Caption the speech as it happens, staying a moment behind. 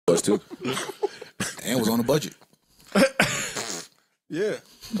was too. And was on a budget. Yeah.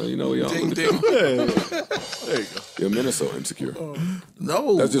 So, you know, y'all. Ding, ding. There you go. Yeah, men are so insecure.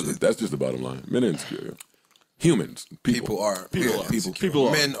 No. That's just the bottom line. Men are insecure. Yeah. Humans, People are. People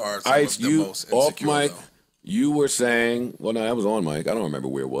are. Men are some Ice, of the you most off insecure, mic. though. You were saying, well, no, I was on mic. I don't remember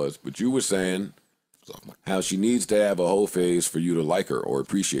where it was, but you were saying how she needs to have a whole phase for you to like her or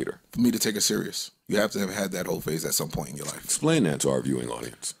appreciate her. For me to take it serious, you have to have had that whole phase at some point in your life. Explain that to our viewing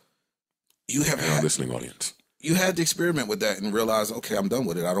audience You have and our had, listening audience. you had to experiment with that and realize, okay, I'm done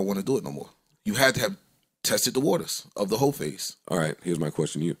with it. I don't want to do it no more. You had to have tested the waters of the whole phase. All right, here's my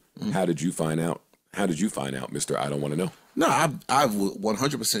question to you. How did you find out? How did you find out, Mr. I don't want to know? No, I would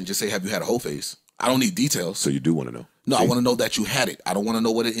 100% just say, have you had a whole phase? I don't need details. So you do want to know. No, I want to know that you had it. I don't want to know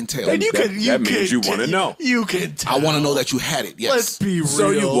what it entailed. And That means you want to know. You can tell. I want to know that you had it. Yes. Let's be real. So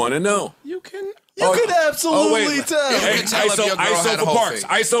you want to know. You can. You can absolutely tell. Hey, can tell if your girl had a for whole Parks.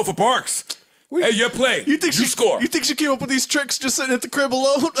 phase. ISO for Parks. Hey, you play. You think she score? You think she came up with these tricks just sitting at the crib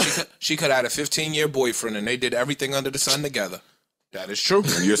alone? She could have had a 15-year boyfriend, and they did everything under the sun together. That is true.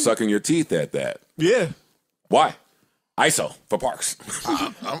 And you're sucking your teeth at that. Yeah. Why? ISO for Parks.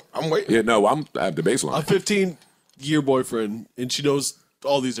 I'm waiting. Yeah, no, I have the baseline. A 15-year boyfriend, and she knows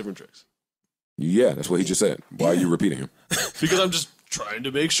all these different tricks. Yeah, that's what he just said. Why are you repeating him? Because I'm just trying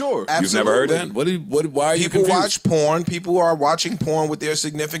to make sure. You've never heard that? Why are you People confused? watch porn. People are watching porn with their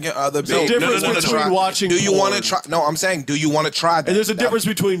significant other. There's a difference between watching Do you want to porn. try? No, I'm saying, do you want to try that? And there's a difference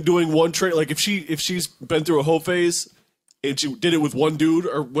between doing one trick, like if she's been through a whole phase and she did it with one dude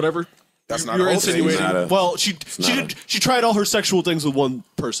or whatever. That's not you're a whole phase. insinuating. Not a- Well, she tried all her sexual things with one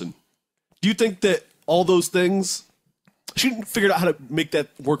person. Do you think that all those things she figured out how to make that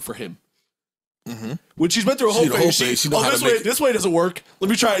work for him? Mm-hmm. When she's been through a whole phase, she know how to make it. this way doesn't work.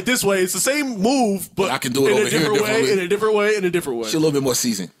 Let me try it this way. It's the same move, but I can do it in over a here different way, differently. in a different way, in a different way. She's a little bit more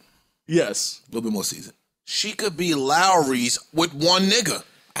seasoned. Yes. A little bit more seasoned. She could be Lowry's with one nigga.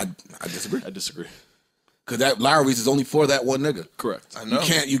 I disagree. I disagree. Because that Lowry's is only for that one nigga. Correct. I know.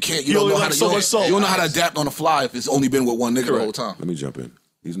 You You don't only know how like to so much salt. you don't know how to adapt on the fly if it's only been with one nigga the whole time. Let me jump in.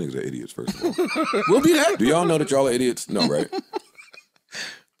 These niggas are idiots, first of all. We'll be that. Do y'all know that y'all are idiots? No, right?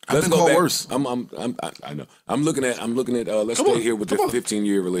 I've been called back. worse. I know. I'm looking at let's stay here with the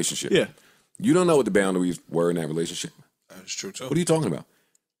 15-year relationship. Yeah. You don't know what the boundaries were in that relationship. That's true too. What are you talking about?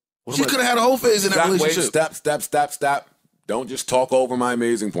 She could have had a whole phase in that relationship. Stop. Don't just talk over my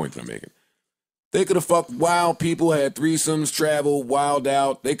amazing point that I'm making. They could have fucked wild people, had threesomes, traveled, wild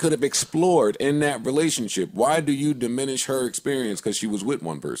out. They could have explored in that relationship. Why do you diminish her experience because she was with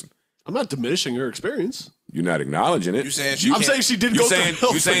one person? I'm not diminishing her experience. You're not acknowledging it. You saying she? I'm saying she did go through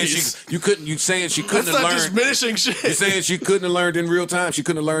hell phase. You saying she couldn't That's have not learned. just diminishing shit. You're saying she couldn't have learned in real time. She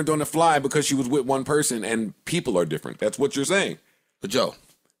couldn't have learned on the fly because she was with one person and people are different. That's what you're saying. But Joe,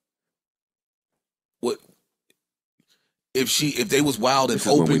 what if they was wild and This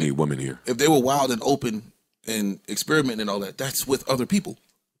is when we open? need women here. If they were wild and open and experimenting and all that, that's with other people.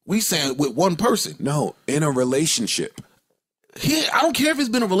 We saying with one person. No, in a relationship. I don't care if it's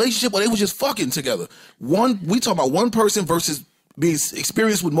been a relationship or they was just fucking together. We talking about one person versus being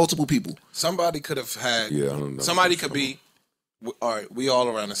experienced with multiple people. Somebody could have had. Yeah, I don't know. Somebody could be. All right, we all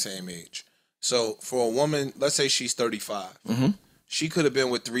around the same age. So for a woman, let's say she's 35, she could have been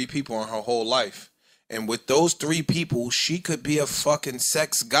with 3 people in her whole life, and with those 3 people, she could be a fucking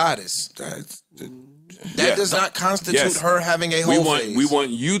sex goddess. That does not constitute her having a whole phase. We want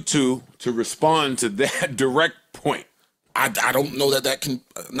you two to respond to that direct point. I don't know that can.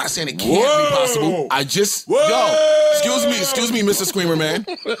 I'm not saying it can't be possible. I just excuse me, Mr. Screamer Man.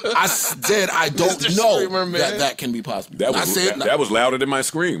 I said I don't know that can be possible. That was louder than my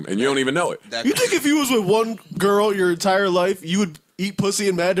scream, and you don't even know it. You think if you was with one girl your entire life, you would eat pussy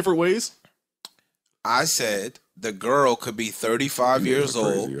in mad different ways? I said the girl could be 35 years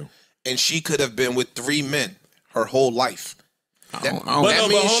old, and she could have been with 3 men her whole life. That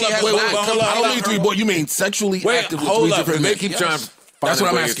means she has I don't mean 3 boys. You mean sexually active with 3 different men? They keep trying to That's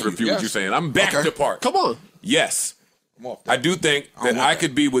what I'm ways asking to you. refute what you're saying. I'm back to Park. Come on. Yes. I do think that I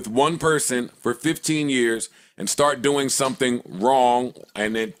could be with one person for 15 years and start doing something wrong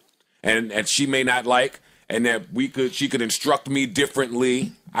and she may not like, and that she could instruct me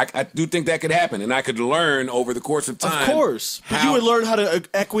differently. I do think that could happen, and I could learn over the course of time. Of course. But you would learn how to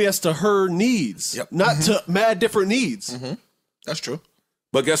acquiesce to her needs, not to mad different needs. That's true.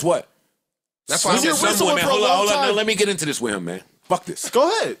 But guess what? That's why you're with someone for a long time. No, let me get into this with him, man. Fuck this. Go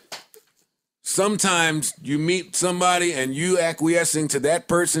ahead. Sometimes you meet somebody and you acquiescing to that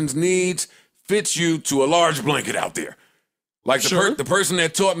person's needs fits you to a large blanket out there. Like the person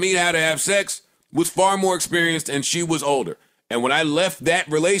that taught me how to have sex was far more experienced and she was older. And when I left that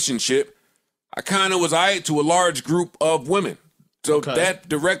relationship, I kind of was eyed to a large group of women. So that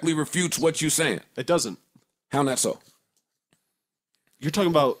directly refutes what you're saying. It doesn't. How not so? You're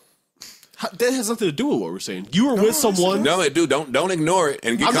talking about... that has nothing to do with what we're saying. You were with someone... No, it do. Don't ignore it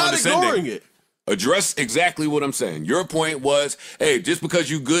and get condescending. I'm not ignoring it. Address exactly what I'm saying. Your point was, hey, just because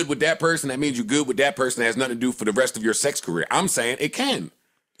you're good with that person, that means you're good with that person. That has nothing to do for the rest of your sex career. I'm saying it can.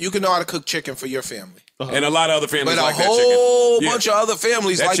 You can know how to cook chicken for your family. And a lot of other families but like that a chicken. whole bunch of other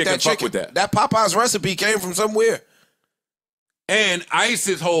families that like chicken that fuck chicken. with that. That Popeye's recipe came from somewhere. And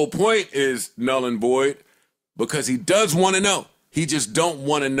Ice's whole point is null and void because he does want to know. He just don't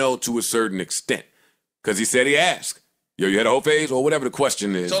want to know to a certain extent because he said he asked. Yo, you had a whole phase or whatever the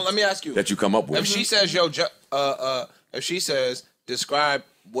question is. So let me ask you that you come up with. If she says, if she says, describe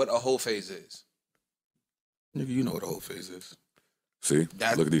what a whole phase is. Nigga, you know what a whole phase is. See,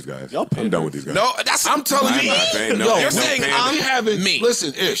 look at these guys. I'm done with these guys. No, I'm telling you. You're saying I'm having me.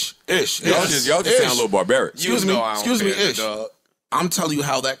 Listen, Ish. Y'all just sound a little barbaric. Excuse me, Ish. I'm telling you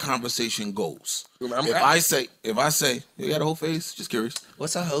how that conversation goes. If I say, you got a whole phase? Just curious.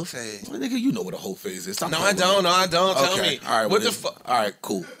 What's a whole phase? Well, nigga, you know what a whole phase is. No, I don't. Tell me. All right. What the fuck? All right,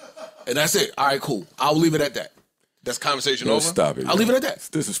 cool. And that's it. All right, cool. I'll leave it at that. That's conversation No, over? stop it. I'll leave it at that.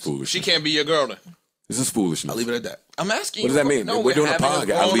 This is foolish. She can't be your girl then. This is foolishness. I'll leave it at that. I'm asking What does that mean? No, we're doing a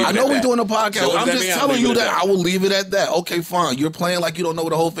podcast. I know we're doing a podcast. So I'm just telling you that I will leave it at that. Okay, fine. You're playing like you don't know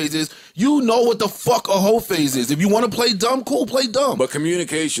what a whole phase is. You know what the fuck a whole phase is. If you want to play dumb, cool, play dumb. But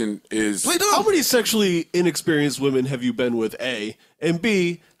communication is... Play dumb. How many sexually inexperienced women have you been with, A? And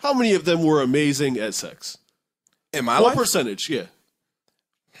B, how many of them were amazing at sex? In my What life? percentage? Yeah.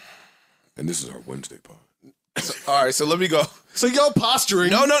 And this is our Wednesday pod. All right, so let me go. So y'all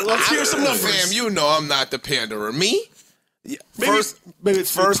posturing. No, Let's hear some numbers. Fam, you know I'm not the panderer. Me? Maybe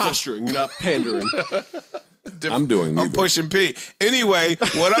it's posturing, not pandering. I'm doing I'm neither. pushing P. Anyway,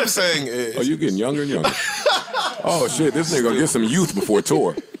 what I'm saying is... Oh, you getting younger and younger. Oh, shit, this nigga gonna get some youth before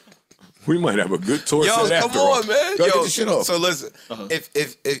tour. We might have a good tour Yo, set come after all. on, man. Go Yo, get your shit off. So listen, if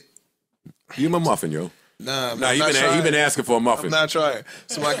Give him a muffin, yo. nah, Nah, he been asking for a muffin. I'm not trying.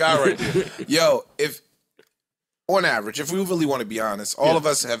 It's my guy right there. Yo, if on average, if we really want to be honest, all of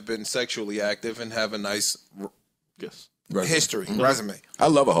us have been sexually active and have a nice history, resume. I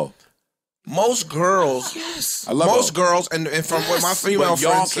love a hoe. Most girls, I love most a hoe. girls, and from what my female But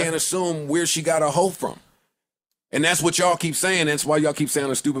y'all friends can't assume where she got a hoe from. And that's what y'all keep saying. That's why y'all keep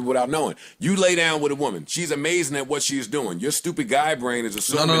sounding stupid without knowing. You lay down with a woman. She's amazing at what she's doing. Your stupid guy brain is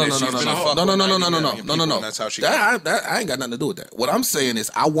assuming that she's been a hoe. No. That's how she. I ain't got nothing to do with that. What I'm saying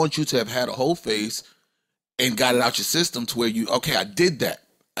is, I want you to have had a whole phase and got it out your system to where you, okay, I did that,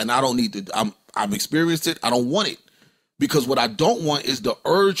 and I don't need to. I've experienced it. I don't want it, because what I don't want is the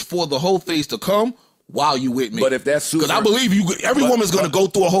urge for the whole phase to come while you with me. But if that's super, because I believe you, every woman's gonna go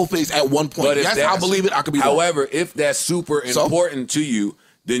through a whole phase at one point. Yes, I believe it. I could be wrong. However, if that's super important to you,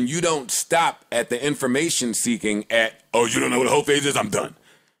 then you don't stop at the information seeking at, oh, you don't know what a whole phase is? I'm done.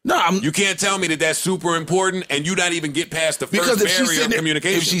 No, you can't tell me that that's super important and you not even get past the first barrier of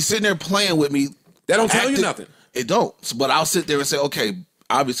communication. If she's sitting there playing with me, that don't tell you nothing. It don't. But I'll sit there and say, okay,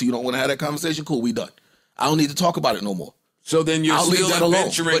 obviously you don't want to have that conversation. Cool, we done. I don't need to talk about it no more. So then you're still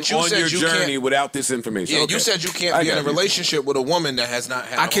adventuring on your journey without this information. Yeah, you said you can't be in a relationship with a woman that has not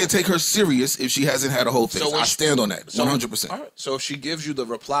had. I can't take her serious if she hasn't had a whole phase. I stand on that 100%. All right. So if she gives you the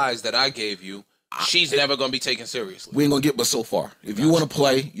replies that I gave you, she's never going to be taken seriously. We ain't going to get but so far. If you want to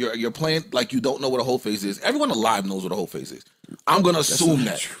play, you're playing like you don't know what a whole phase is. Everyone alive knows what a whole phase is. I'm going to assume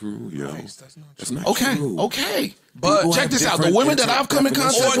that. True, yo. That's not okay, true. okay. But check this out. The women that I've come in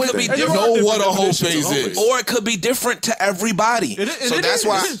contact with know what a whole phase is. Or it could be different to everybody.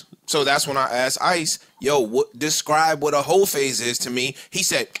 So that's when I asked Ice, yo, describe what a whole phase is to me. He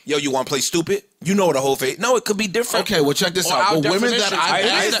said, yo, you want to play stupid? You know what a whole phase. No, it could be different. Okay, well, check this out. The women that I've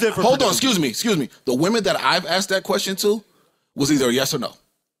asked hold on, excuse me. The women that I've asked that question to was either a yes or no.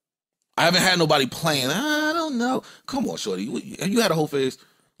 I haven't had nobody playing. I don't know. Come on, shorty. You had a whole phase.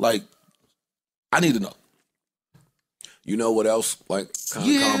 Like, I need to know. You know what else, like, kind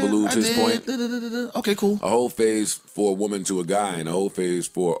of convolutes his point? Okay, cool. A whole phase for a woman to a guy and a whole phase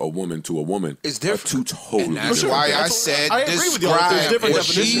for a woman to a woman is different. Two totally and that's different. why I said I agree with you. There's different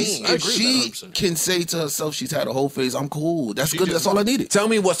definitions. If she can say to herself she's had a whole phase, I'm cool. That's good. That's all I needed. Tell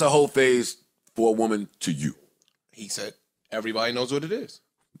me what's a whole phase for a woman to you. He said, everybody knows what it is.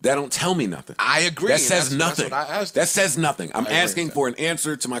 That don't tell me nothing. I agree. That says nothing. That's what I asked. That says nothing. I'm asking for an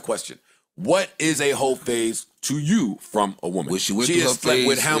answer to my question. What is a whole phase to you from a woman? She has slept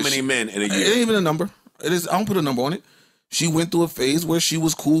with how many men in a year? It ain't even a number. It is. I don't put a number on it. She went through a phase where she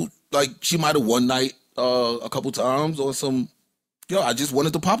was cool. Like, she might have one night a couple times or some Yo, I just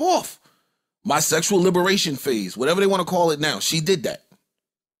wanted to pop off. My sexual liberation phase, whatever they want to call it now, she did that.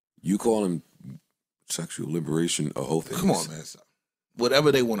 You call him sexual liberation a whole phase? Come on, man.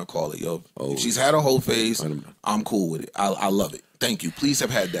 Whatever they want to call it, yo. If she's had a whole phase, I'm cool with it. I love it. Thank you. Please have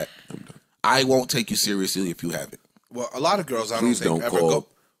had that. I won't take you seriously if you haven't. Well, a lot of girls, Please don't ever call go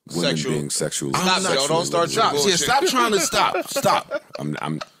women being sexual. Stop, don't start Stop. Yeah, stop trying to stop. Stop.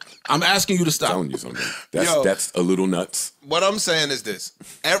 I'm asking you to stop. Telling you something. That's a little nuts. What I'm saying is this.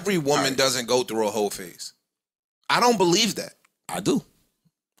 Every woman doesn't go through a whole phase. I don't believe that. I do.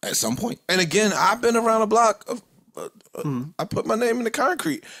 At some point. And again, I've been around the block. I put my name in the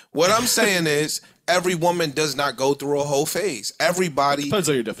concrete. What I'm saying is every woman does not go through a whole phase. Everybody. Depends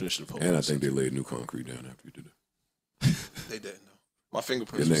on your definition of whole. And I think they laid new concrete down after you did it. They didn't. My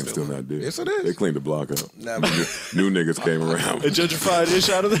fingerprints. Your name's still not there. Yes, it is. They cleaned the block up. Never. New niggas came around. A gentrified ish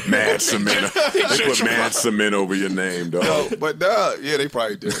out of there. Mad cement. They put mad cement over your name, dog. No, but yeah, they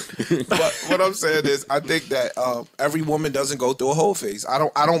probably did. But what I'm saying is, I think that every woman doesn't go through a whole phase. I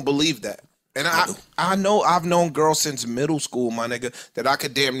don't believe that. And I know I've known girls since middle school, my nigga, that I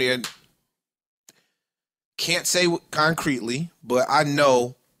could damn near can't say concretely, but I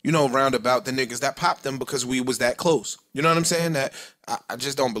know. Roundabout the niggas that popped them because we was that close. You know what I'm saying? That I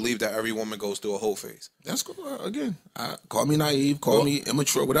just don't believe that every woman goes through a whole phase. That's cool. Again, call me naive, call me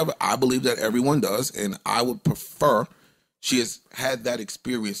immature, whatever. I believe that everyone does, and I would prefer she has had that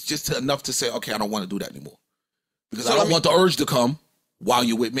experience just enough to say, okay, I don't want to do that anymore. Because I don't want the urge to come while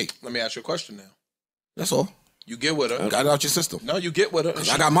you're with me. Let me ask you a question now. That's all. You get with her. Got it out your system. No, you get with her.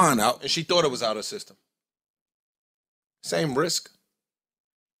 I got mine out. And she thought it was out of her system. Same risk.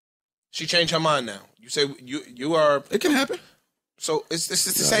 She changed her mind now. You say you are. It can happen. So it's the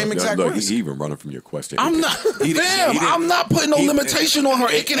same exact risk. He even running from your question. I'm not. I'm not putting no limitation on her.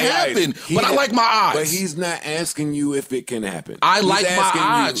 It can happen. But I like my odds. But he's not asking you if it can happen. I like my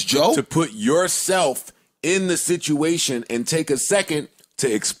odds, Joe. To put yourself in the situation and take a second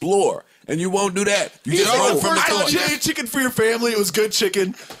to explore. And you won't do that. You just run from the thought. I ate chicken for your family. It was good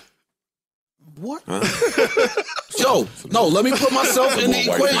chicken. What? Joe, no, let me put myself in the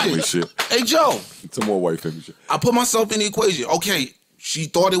equation. Hey, Joe. Some more white family shit. I put myself in the equation. Okay, she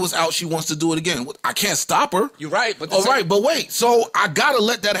thought it was out. She wants to do it again. I can't stop her. You're right. But but wait. So I got to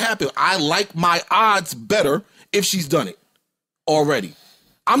let that happen. I like my odds better if she's done it already.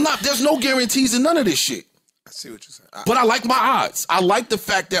 There's no guarantees in none of this shit. I see what you're saying. But I like my odds. I like the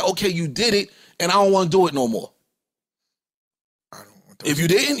fact that, okay, you did it, and I don't want to do it no more. I don't want If you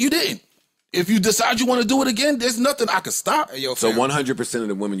didn't, you didn't. If you decide you want to do it again, there's nothing I can stop. Hey, yo, so 100% of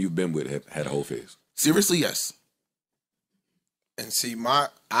the women you've been with have had a whole phase? Seriously, yes. And see,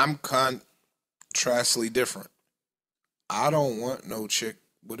 I'm contrastly different. I don't want no chick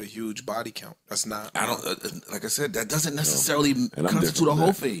with a huge body count. That's not. I don't. Like I said, that doesn't necessarily constitute a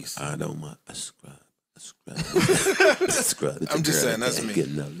whole phase. I don't want a scrub. I'm just saying that's me.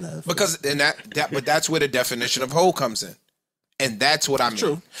 Because but that's where the definition of whole comes in. And that's what I mean.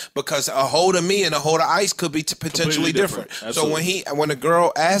 True. Because a hold of me and a hold of Ice could be potentially different. So when a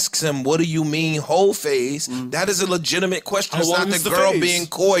girl asks him, what do you mean whole phase? That is a legitimate question. It's not the girl being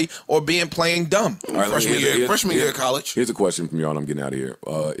coy or playing dumb. All right, freshman year of college. Here's a question from y'all and I'm getting out of here.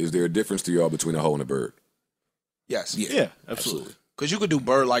 Is there a difference to y'all between a hoe and a bird? Yes. Yeah, absolutely. Because you could do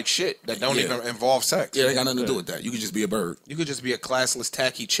bird-like shit that don't even involve sex. Yeah, they got nothing to do with that. You could just be a bird. You could just be a classless,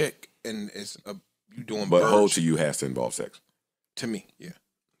 tacky chick, and you doing but birds. Hoe to you has to involve sex. To me, yeah.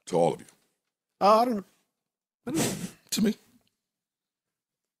 To all of you. I don't know. To me.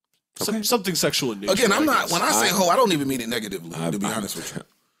 Okay. Something sexual in nature. Again, I'm not. When I say hoe, I don't even mean it negatively. To be honest with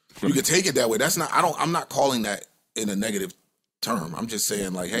you, you can take it that way. That's not. I'm not calling that in a negative term. I'm just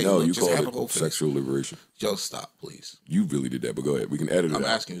saying, like, hey, no, you just have a whole sexual liberation. Joe, stop, please. You really did that, but go ahead. We can edit it. I'm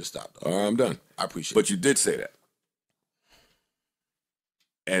asking you to stop. Though. All right, I'm done. I appreciate it. But you did say that,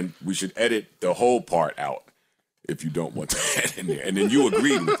 and we should edit the whole part out. If you don't want that in there. And then you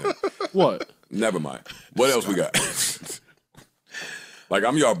agreed with it. What? Never mind. What else we got? Like,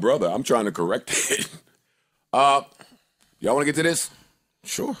 I'm your brother. I'm trying to correct it. Y'all want to get to this?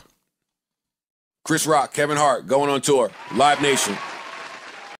 Sure. Chris Rock, Kevin Hart, going on tour. Live Nation.